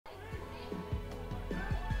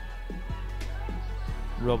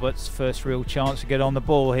Roberts, first real chance to get on the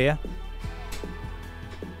ball here.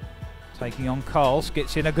 Taking on Carls,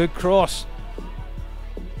 gets in a good cross.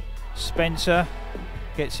 Spencer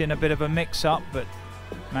gets in a bit of a mix-up, but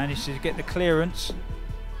manages to get the clearance.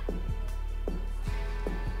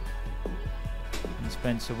 And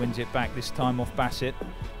Spencer wins it back, this time off Bassett.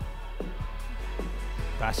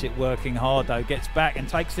 Bassett working hard though, gets back and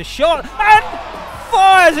takes the shot and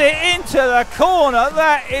fires it into the corner.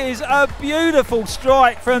 That is a beautiful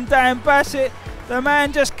strike from Dan Bassett. The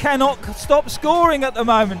man just cannot stop scoring at the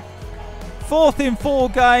moment. 4th in 4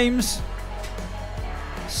 games,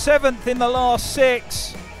 7th in the last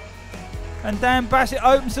 6, and Dan Bassett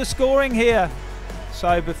opens the scoring here.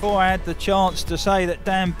 So before I had the chance to say that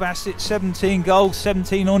Dan Bassett, 17 goals,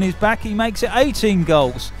 17 on his back, he makes it 18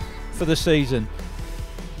 goals for the season.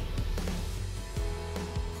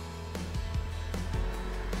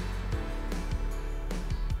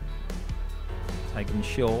 Taken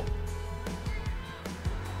short.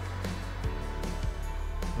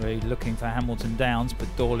 Really looking for Hamilton Downs, but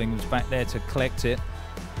Dorling was back there to collect it.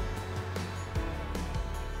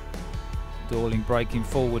 Dorling breaking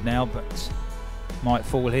forward now, but might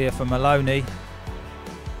fall here for Maloney.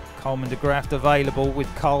 Coleman de Graft available with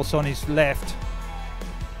Carls on his left.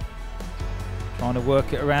 Trying to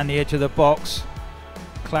work it around the edge of the box.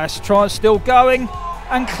 Class tries, still going,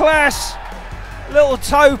 and Class, little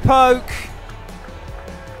toe poke.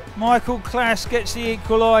 Michael Class gets the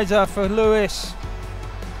equaliser for Lewes.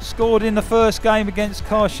 Scored in the first game against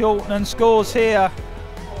Carshalton and scores here.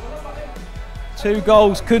 2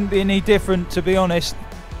 goals couldn't be any different, to be honest.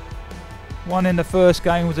 One in the first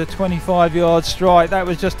game was a 25-yard strike. That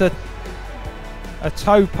was just a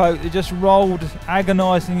toe poke that just rolled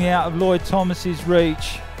agonisingly out of Lloyd Thomas's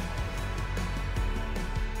reach.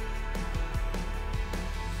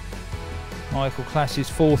 Michael Class's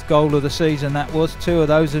 4th goal of the season that was. 2 of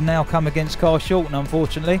those have now come against Carshalton,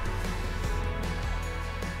 unfortunately.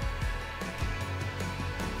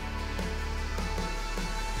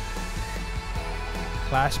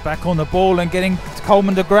 Class back on the ball and getting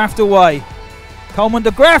Coleman de Graft away. Coleman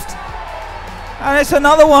de Graft! And it's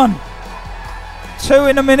another one. 2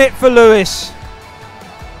 in a minute for Lewes.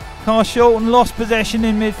 Carshalton lost possession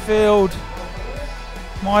in midfield.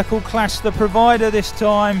 Michael Class, the provider this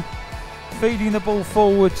time, feeding the ball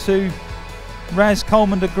forward to Raz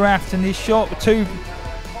Coleman de Graft, and his shot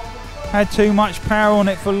had too much power on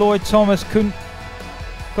it for Lloyd Thomas.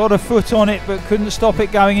 Got a foot on it but couldn't stop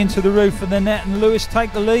it going into the roof of the net, and Lewes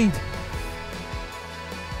take the lead.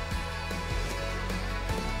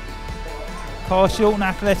 Carshalton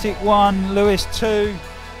Athletic 1, Lewes 2.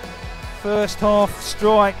 First half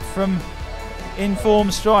strike from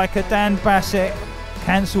informed striker Dan Bassett,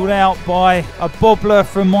 cancelled out by a bobbler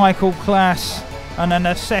from Michael Class, and then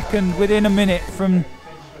a second within a minute from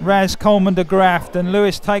Raz Coleman de Graft, and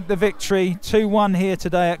Lewes take the victory 2-1 here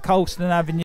today at Carshalton Avenue.